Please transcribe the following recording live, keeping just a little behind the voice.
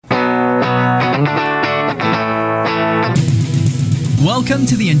Welcome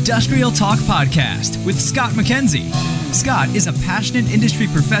to the Industrial Talk Podcast with Scott McKenzie. Scott is a passionate industry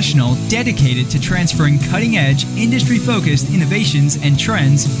professional dedicated to transferring cutting-edge, industry-focused innovations and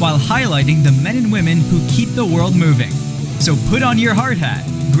trends while highlighting the men and women who keep the world moving. So put on your hard hat,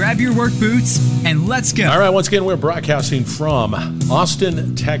 grab your work boots, and let's go. All right, once again, we're broadcasting from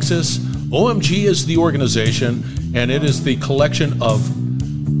Austin, Texas. OMG is the organization, and it is the collection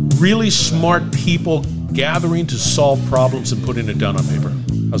of really smart people gathering to solve problems and putting it down on paper.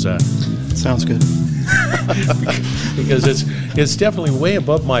 How's that? Sounds good. Because it's definitely way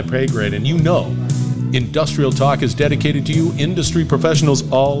above my pay grade, and you know, Industrial Talk is dedicated to you, industry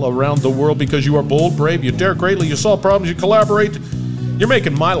professionals all around the world, because you are bold, brave, you dare greatly, you solve problems, you collaborate. You're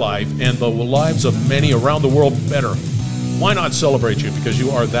making my life and the lives of many around the world better. Why not celebrate you? Because you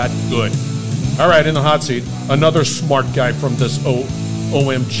are that good. All right, in the hot seat, another smart guy from this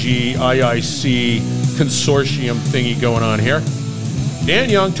OMG IIC consortium thingy going on here. Dan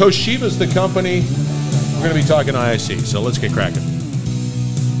Young, Toshiba's the company. We're going to be talking IIC, so let's get cracking.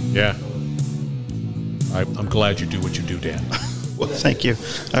 Yeah. I'm glad you do what you do, Dan. Well, thank you.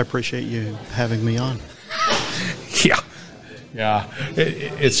 I appreciate you having me on. Yeah.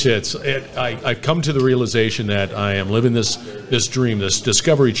 I've come to the realization that I am living this dream, this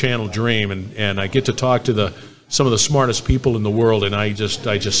Discovery Channel dream, and I get to talk to some of the smartest people in the world, and I just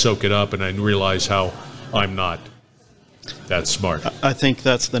soak it up, and I realize how I'm not that smart. I think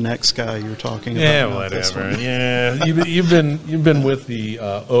that's the next guy you're talking about. Yeah, whatever. Yeah, you've been with the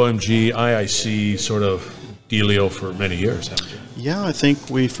OMG IIC sort of dealio for many years, haven't you? Yeah, I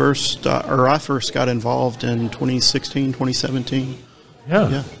think I first got involved in 2016, 2017.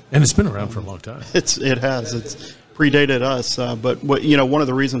 Yeah. And it's been around for a long time. It has. It's predated us, but one of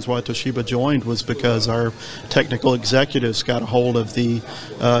the reasons why Toshiba joined was because our technical executives got a hold of the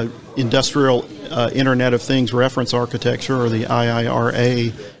Industrial Internet of Things Reference Architecture, or the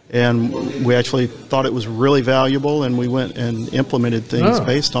IIRA, and we actually thought it was really valuable, and we went and implemented things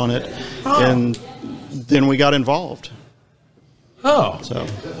based on it, and then we got involved.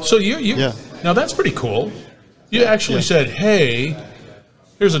 So you now that's pretty cool. You actually said, "Hey,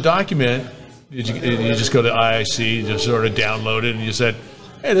 here's a document." Did you just go to IIC, you just sort of download it, and you said,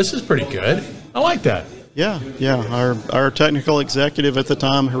 "Hey, this is pretty good. I like that." Yeah. Our technical executive at the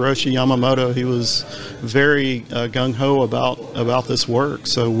time, Hiroshi Yamamoto, he was very gung-ho about this work.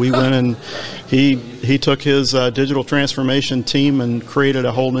 So we went and he took his digital transformation team and created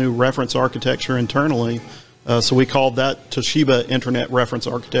a whole new reference architecture internally. So we called that Toshiba Internet Reference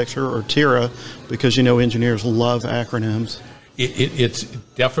Architecture, or TIRA, because engineers love acronyms. It's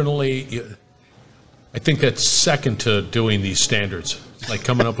definitely, I think that's second to doing these standards. It's like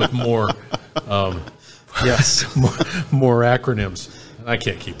coming up with more, more acronyms. I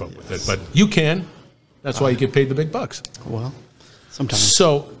can't keep up with it, but you can. That's why you get paid the big bucks. Well, sometimes.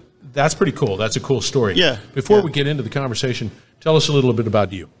 So that's pretty cool. That's a cool story. Yeah. Before we get into the conversation, tell us a little bit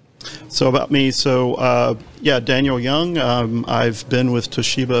about you. So about me, Daniel Young. I've been with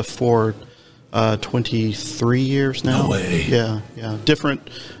Toshiba for 23 years now. No way. Yeah. Different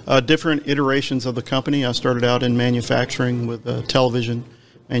iterations of the company. I started out in manufacturing with a television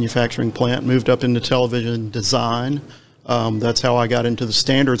manufacturing plant, moved up into television design. That's how I got into the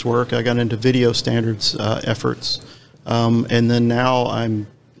standards work. I got into video standards efforts. And then now I'm,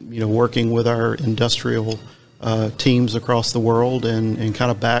 working with our industrial teams across the world and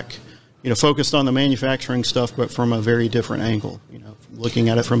kind of back, focused on the manufacturing stuff, but from a very different angle, looking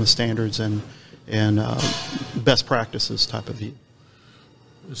at it from a standards and best practices type of view.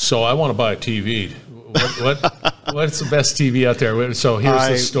 So I want to buy a TV. What's the best TV out there? So here's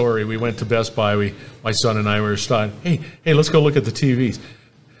the story. We went to Best Buy. My son and I were starting, hey, let's go look at the TVs.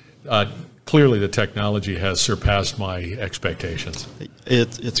 Clearly the technology has surpassed my expectations.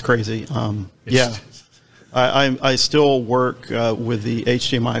 It's crazy. I still work with the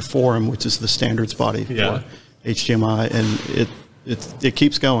HDMI Forum, which is the standards body for HDMI, and it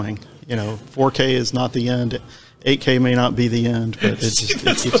keeps going. 4K is not the end. 8K may not be the end, but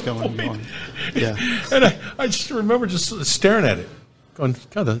it keeps going and going. Yeah. And I just remember just staring at it, going,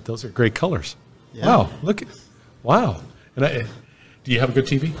 God, those are great colors. Yeah. Wow. And do you have a good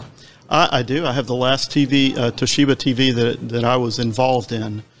TV? I do. I have the last TV, Toshiba TV that I was involved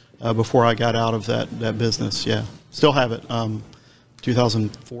in before I got out of that business. Yeah. Still have it.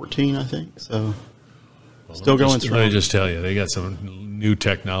 2014, I think. So still going strong. Let me just tell you, they got some new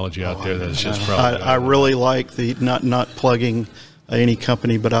technology out there that's just probably. I really like the not plugging any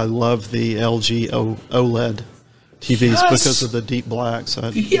company, but I love the LG OLED TVs because of the deep blacks.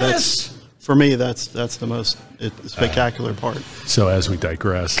 for me, that's the most spectacular part. So as we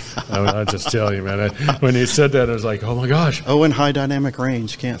digress, I'll just tell you, man, when you said that, I was like, oh my gosh. Oh, and high dynamic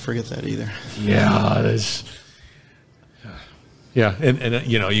range. Can't forget that either. Yeah, and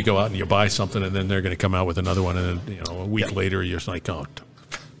you go out and you buy something, and then they're going to come out with another one, and then a week later you're just like, oh.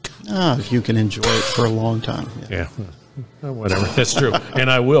 You can enjoy it for a long time. Yeah. Whatever. That's true,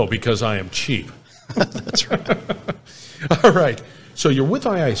 and I will because I am cheap. That's right. All right. So you're with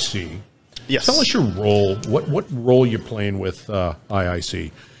IIC. Yes. Tell us your role. What role you're playing with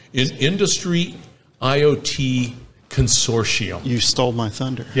IIC? In Industry IoT Consortium. You stole my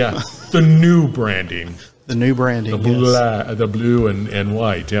thunder. Yeah. The new branding. The new branding. The blue and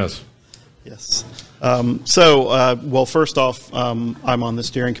white. Yes. Yes. Well, first off, I'm on the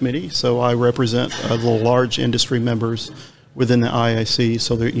steering committee, so I represent the large industry members within the IIC.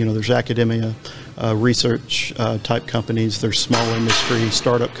 So there's academia, research type companies, there's small industry,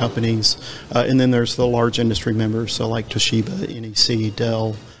 startup companies, and then there's the large industry members, so like Toshiba, NEC,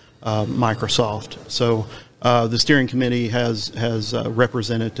 Dell, Microsoft. So the steering committee has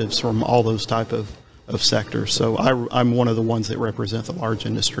representatives from all those type of sectors. So I'm one of the ones that represent the large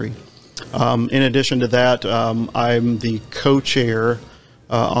industry. In addition to that, I'm the co-chair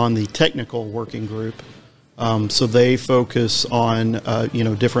on the technical working group. So they focus on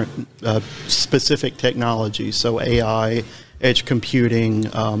different specific technologies. So AI, edge computing,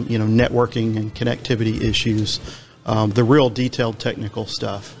 networking and connectivity issues, the real detailed technical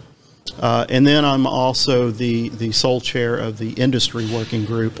stuff. And then I'm also the sole chair of the industry working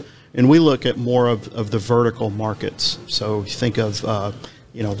group, and we look at more of the vertical markets. So you think of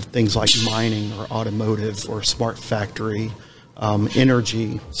things like mining or automotive or smart factory,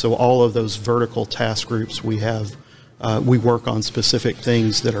 energy. So all of those vertical task groups we have, we work on specific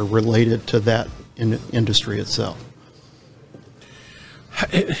things that are related to that industry itself.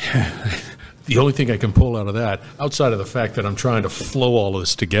 The only thing I can pull out of that, outside of the fact that I'm trying to flow all of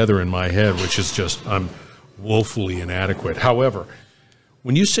this together in my head, which is just, I'm woefully inadequate. However,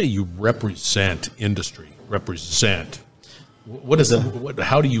 when you say you represent industry, how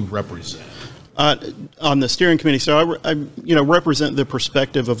do you represent? On the steering committee, so I represent the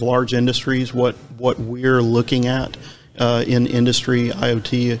perspective of large industries, what we're looking at in industry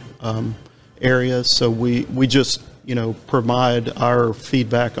IoT areas. So we just provide our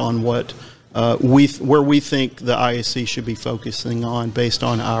feedback on what where we think the ISC should be focusing on based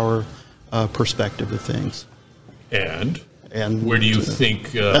on our perspective of things. And where do you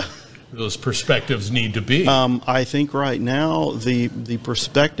think those perspectives need to be? I think right now the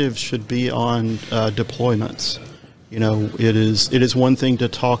perspective should be on deployments. It is one thing to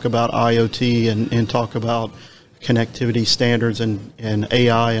talk about IoT and talk about connectivity standards and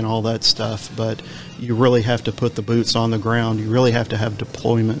AI and all that stuff, but you really have to put the boots on the ground. You really have to have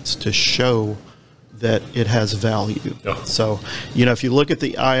deployments to show that it has value. Oh. So, if you look at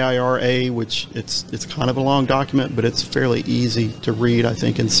the IIRA, which it's kind of a long document, but it's fairly easy to read, I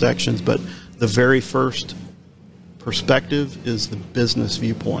think, in sections. But the very first perspective is the business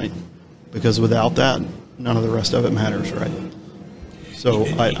viewpoint, because without that, none of the rest of it matters, right? So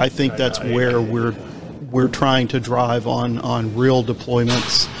I think that's where we're trying to drive on real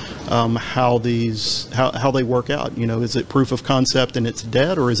deployments, how they work out. Is it proof of concept and it's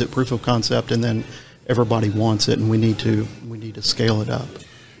dead, or is it proof of concept and then everybody wants it and we need to scale it up?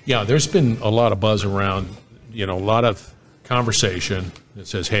 Yeah, there's been a lot of buzz around, a lot of conversation that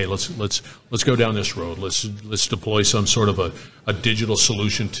says, hey, let's go down this road. Let's deploy some sort of a digital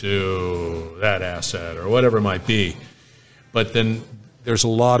solution to that asset or whatever it might be. But then there's a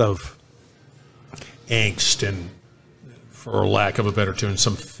lot of angst and, for lack of a better term,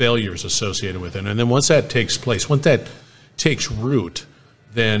 some failures associated with it. And then once that takes place, once that takes root,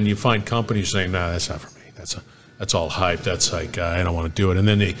 then you find companies saying, "No, that's not for me. That's all hype. That's like I don't want to do it." And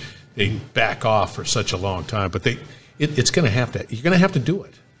then they back off for such a long time. But it's going to have to. You're going to have to do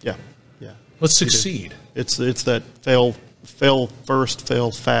it. Yeah. Let's succeed. It's that fail first,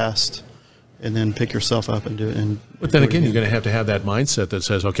 fail fast, and then pick yourself up and do it. But then again, you're going to have that mindset that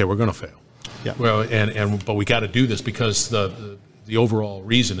says, "Okay, we're going to fail." Yeah. Well, but we got to do this because the overall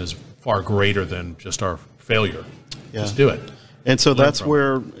reason is far greater than just our failure. Yeah. Just do it. And so that's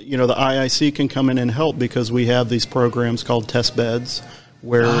where the IIC can come in and help, because we have these programs called test beds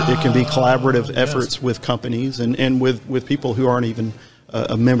where it can be collaborative efforts with companies and with people who aren't even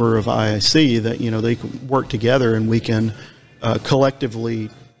a member of IIC, that they can work together and we can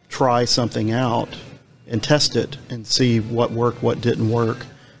collectively try something out and test it and see what worked, what didn't work.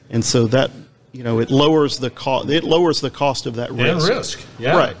 And so that it lowers the cost. It lowers the cost of that risk. And risk.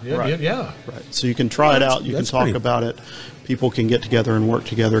 Yeah. Right. Yeah. Right. Yeah. Right. So you can try it out. You can talk about it. People can get together and work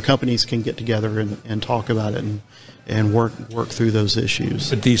together. Companies can get together and talk about it and work through those issues.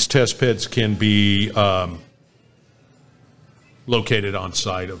 But these test beds can be located on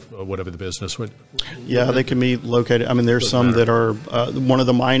site of whatever the business would. Yeah, they can be located. I mean, there's some that are. One of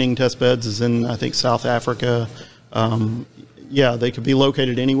the mining test beds is in, I think, South Africa. Yeah, they could be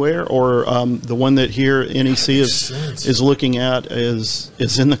located anywhere, or the one that here NEC is looking at is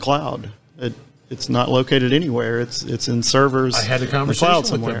in the cloud. It's not located anywhere. It's in servers. I had a conversation in the cloud with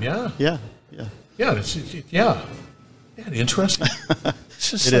somewhere. them. Yeah. Yeah. Interesting.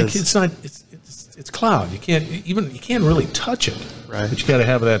 It's just it's cloud. You can't really touch it. Right. But you got to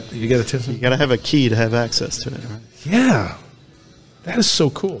have that. You got to have a key to have access to it. Right. Yeah. That is so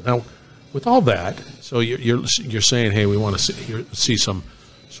cool. Now, with all that, so you're saying, hey, we want to see some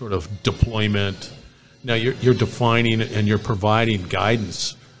sort of deployment. Now you're defining and you're providing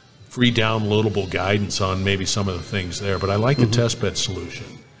guidance, free downloadable guidance on maybe some of the things there. But I like the testbed solution,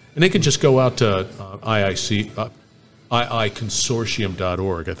 and they can just go out to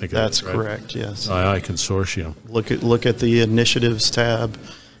iiconsortium.org. I think that's right? correct. Yes, II Consortium. Look at the initiatives tab,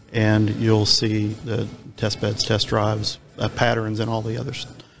 and you'll see the testbeds, test drives, patterns, and all the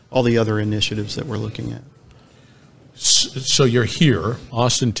other initiatives that we're looking at. So you're here,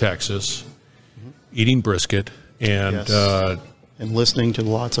 Austin, Texas, eating brisket and and listening to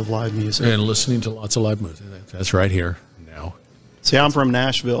lots of live music. That's right here now. See, I'm from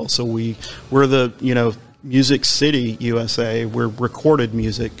Nashville, so we're the Music City, USA. We're recorded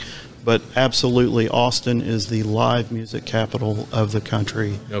music, but absolutely Austin is the live music capital of the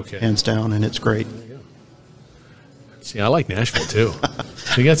country, hands down, and it's great. See, I like Nashville too.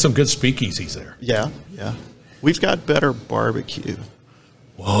 You got some good speakeasies there. Yeah. We've got better barbecue.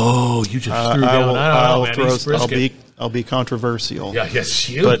 Whoa, you just threw down. I'll be controversial. Yeah, yes,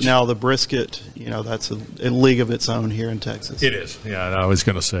 huge. But now the brisket, that's a league of its own here in Texas. It is. Yeah, I was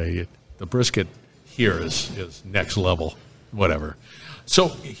going to say the brisket here is next level. Whatever. So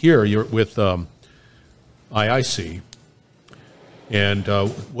here you're with IIC. And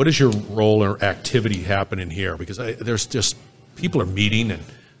what is your role or activity happening here? Because there's just people are meeting and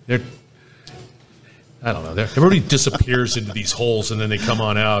everybody disappears into these holes and then they come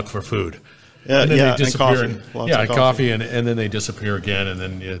on out for food. And then they disappear. And coffee. Coffee and then they disappear again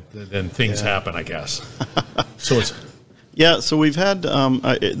and then things happen, I guess. So it's so we've had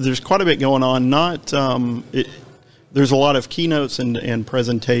there's quite a bit going on. There's a lot of keynotes and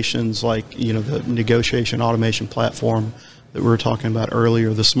presentations like the negotiation automation platform that we were talking about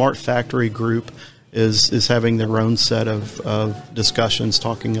earlier. The Smart Factory Group is having their own set of discussions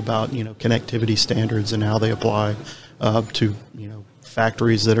talking about connectivity standards and how they apply to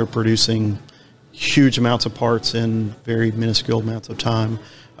factories that are producing huge amounts of parts in very minuscule amounts of time.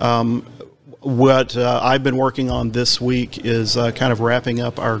 What I've been working on this week is kind of wrapping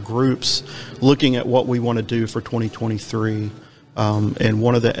up our groups, looking at what we want to do for 2023. And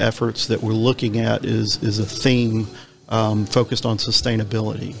one of the efforts that we're looking at is a theme focused on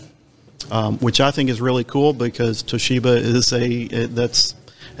sustainability, which I think is really cool because Toshiba is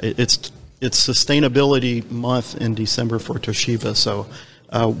it's sustainability month in December for Toshiba. So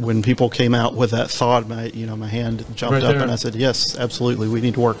when people came out with that thought, my hand jumped up and I said, yes, absolutely, we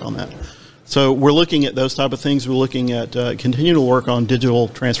need to work on that. So we're looking at those type of things. We're looking at continuing to work on digital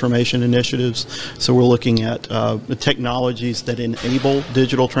transformation initiatives. So we're looking at the technologies that enable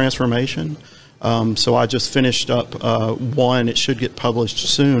digital transformation. So I just finished up one. It should get published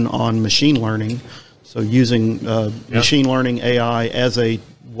soon on machine learning. So using machine learning AI as a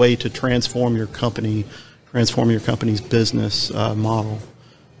way to transform your company's business model.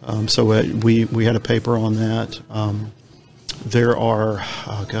 So we had a paper on that. There are,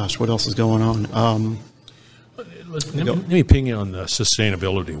 what else is going on? Let me ping you on the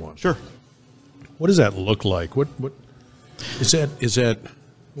sustainability one. Sure. What does that look like? What is that?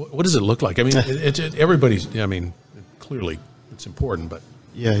 What does it look like? I mean, everybody's. I mean, clearly it's important, but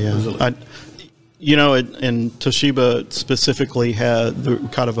and Toshiba specifically had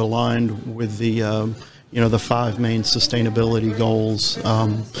kind of aligned with the the 5 main sustainability goals.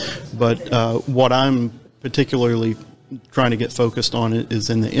 But what I'm particularly trying to get focused on is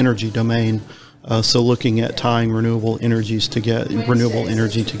in the energy domain. So looking at tying renewable energy together.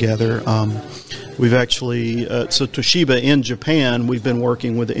 We've actually so Toshiba in Japan, we've been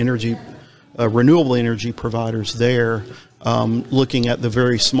working with the renewable energy providers there, looking at the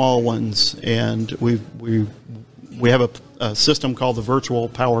very small ones, and we have a system called the virtual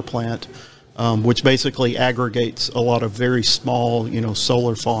power plant which basically aggregates a lot of very small,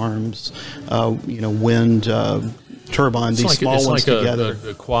 solar farms, wind turbine, these small ones together. It's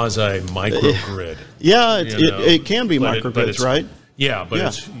like a quasi microgrid. Yeah, it can be microgrids, right? Yeah, but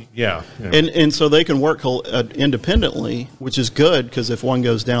it's And so they can work independently, which is good because if one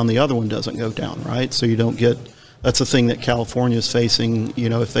goes down, the other one doesn't go down, right? So you don't get. That's the thing that California is facing.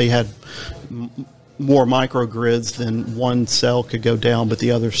 If they had more microgrids, then one cell could go down, but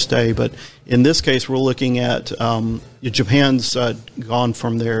the others stay. But in this case, we're looking at Japan's gone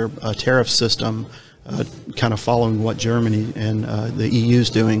from their tariff system, kind of following what Germany and the EU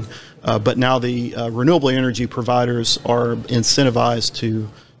is doing. But now the renewable energy providers are incentivized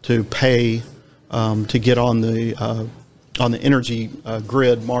to pay to get on the energy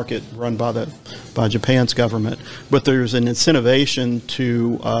grid market run by Japan's government. But there's an incentivization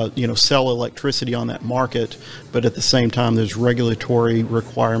to sell electricity on that market. But at the same time, there's regulatory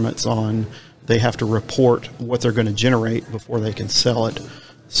requirements on they have to report what they're going to generate before they can sell it.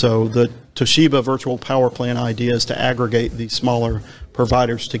 So the Toshiba virtual power plant idea is to aggregate these smaller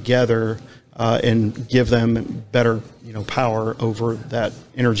providers together and give them better, power over that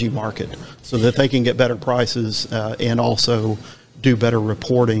energy market, so that they can get better prices and also do better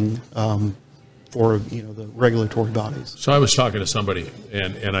reporting for the regulatory bodies. So I was talking to somebody,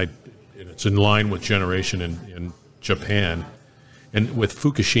 and it's in line with generation in Japan, and with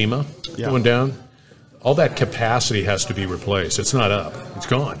Fukushima going down. All that capacity has to be replaced. It's not up. It's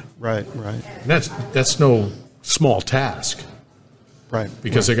gone. Right. And that's no small task. Right.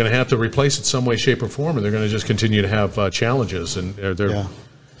 Because they're going to have to replace it some way, shape, or form, and they're going to just continue to have challenges. And they're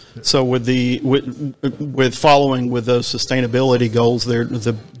So with following with those sustainability goals,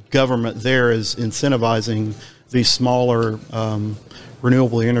 the government there is incentivizing these smaller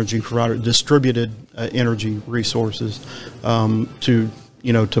renewable energy provider distributed energy resources to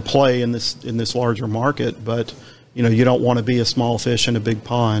play in this larger market, but you don't want to be a small fish in a big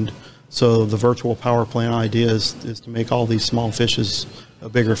pond. So the virtual power plant idea is to make all these small fishes a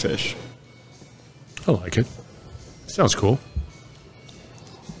bigger fish. I like it. Sounds cool.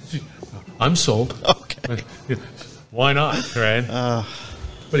 I'm sold. Okay. Why not, right?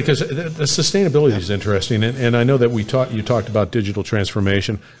 But because the sustainability is interesting, and I know that you talked about digital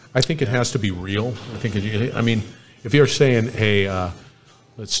transformation. I think it has to be real. I think if you're saying, hey,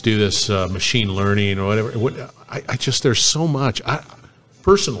 let's do this machine learning or whatever, there's so much.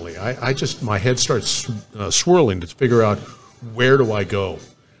 Personally, my head starts swirling to figure out, where do I go?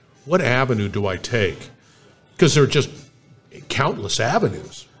 What avenue do I take? Because there are just countless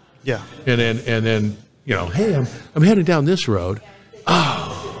avenues. Yeah. And then hey, I'm heading down this road.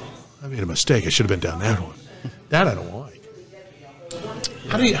 Oh, I made a mistake. I should have been down that one. That I don't like.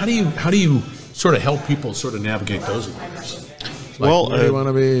 How do you sort of help people sort of navigate those waters? What do you want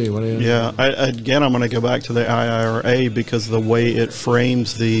to be? I'm going to go back to the IRA because the way it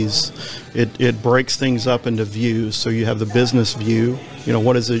frames these, it breaks things up into views. So you have the business view,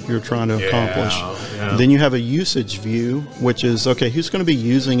 what is it you're trying to accomplish? Yeah. Then you have a usage view, which is, okay, who's going to be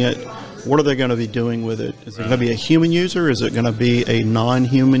using it? What are they going to be doing with it? Is it going to be a human user? Is it going to be a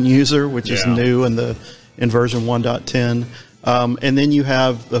non-human user, which is new in version 1.10? And then you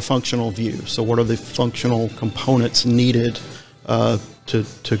have the functional view. So what are the functional components needed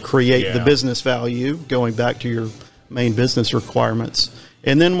to create the business value, going back to your main business requirements.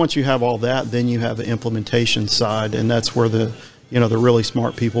 And then once you have all that, then you have the implementation side, and that's where the really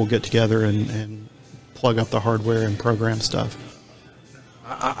smart people get together and plug up the hardware and program stuff.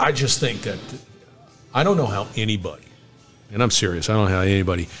 I just think that I don't know how anybody, and I'm serious, I don't know how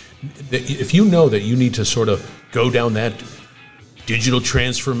anybody, if you know that you need to sort of go down that digital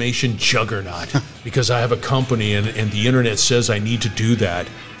transformation juggernaut because I have a company and the internet says I need to do that,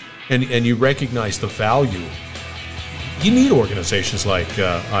 and you recognize the value, you need organizations like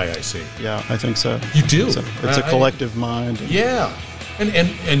IIC. Yeah, I think so. You do. It's a collective mind.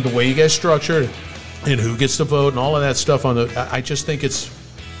 And the way you guys structure it and who gets to vote and all of that stuff I just think it's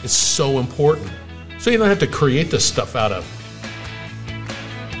so important. So you don't have to create this stuff out of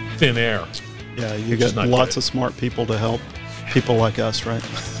thin air. Yeah, you get lots of smart people to help people like us, right?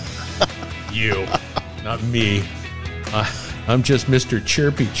 You, not me. I'm just Mr.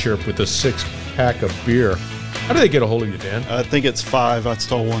 Chirpy Chirp with a 6-pack of beer. How do they get a hold of you, Dan? I think it's 5. I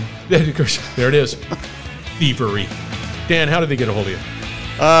stole one. There it is. Thievery. Dan, how do they get a hold of you?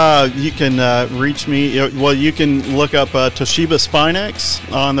 You can reach me. Well, you can look up Toshiba Spinex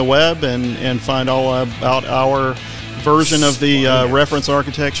on the web and find all about our version of the reference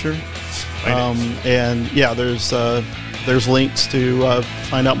architecture. And yeah, there's links to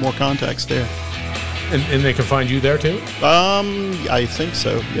find out more contacts there. And they can find you there too? I think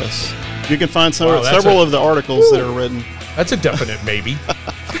so, yes. You can find Wow, several of the articles that are written. That's a definite maybe.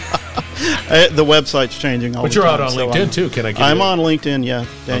 The website's changing all the time. But you're out on LinkedIn too. Can I get I'm on LinkedIn, yeah.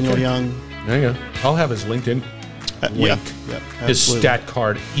 Daniel Young. There you go. I'll have his LinkedIn link. Yeah, his absolutely. stat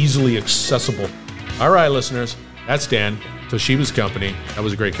card, easily accessible. All right, listeners. That's Dan, Toshiba's company. That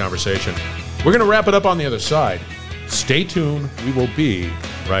was a great conversation. We're going to wrap it up on the other side. Stay tuned. We will be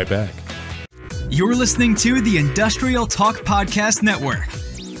right back. You're listening to the Industrial Talk Podcast Network.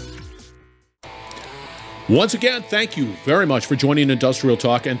 Once again, thank you very much for joining Industrial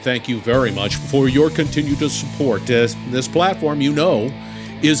Talk, and thank you very much for your continued support. This platform, you know,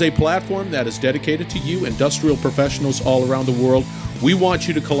 is a platform that is dedicated to you, industrial professionals all around the world. We want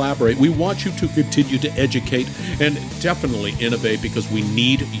you to collaborate. We want you to continue to educate and definitely innovate because we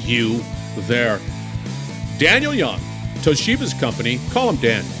need you there. Daniel Young, Toshiba's company, call him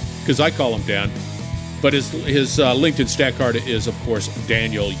Dan, because I call him Dan, but his LinkedIn stat card is, of course,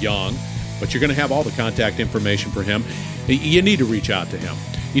 Daniel Young. But you're going to have all the contact information for him. You need to reach out to him.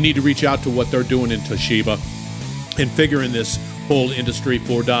 You need to reach out to what they're doing in Toshiba and figure in this whole Industry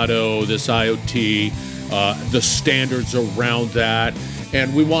 4.0, this IoT, the standards around that.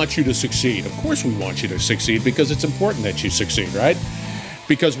 And we want you to succeed. Of course we want you to succeed because it's important that you succeed, right?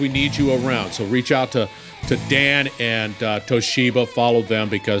 Because we need you around. So reach out to Dan and Toshiba. Follow them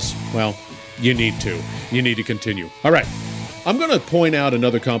because, well, you need to. You need to continue. All right. I'm going to point out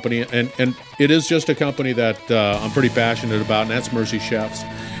another company, and it is just a company that I'm pretty passionate about, and that's Mercy Chefs.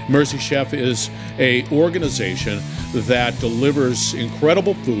 Mercy Chef is a organization that delivers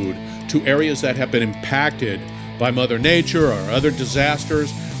incredible food to areas that have been impacted by Mother Nature or other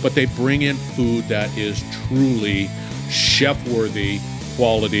disasters, but they bring in food that is truly chef-worthy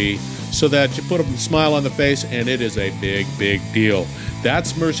quality so that you put a smile on the face, and it is a big, big deal.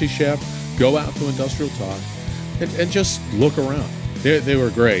 That's Mercy Chef. Go out to Industrial Talk. And just look around. They were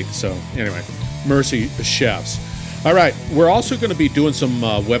great. So anyway, Mercy Chefs. All right, we're also going to be doing some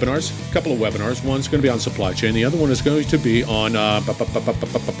webinars, a couple of webinars. One's going to be on supply chain. The other one is going to be on,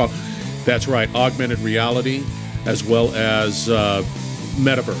 that's right, augmented reality as well as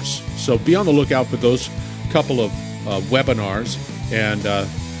metaverse. So be on the lookout for those couple of webinars and,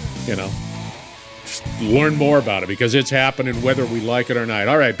 just learn more about it because it's happening whether we like it or not.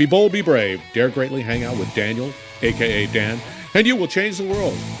 All right, be bold, be brave. Dare greatly hang out with Daniel, a.k.a. Dan, and you will change the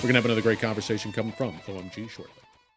world. We're going to have another great conversation coming from OMG shortly.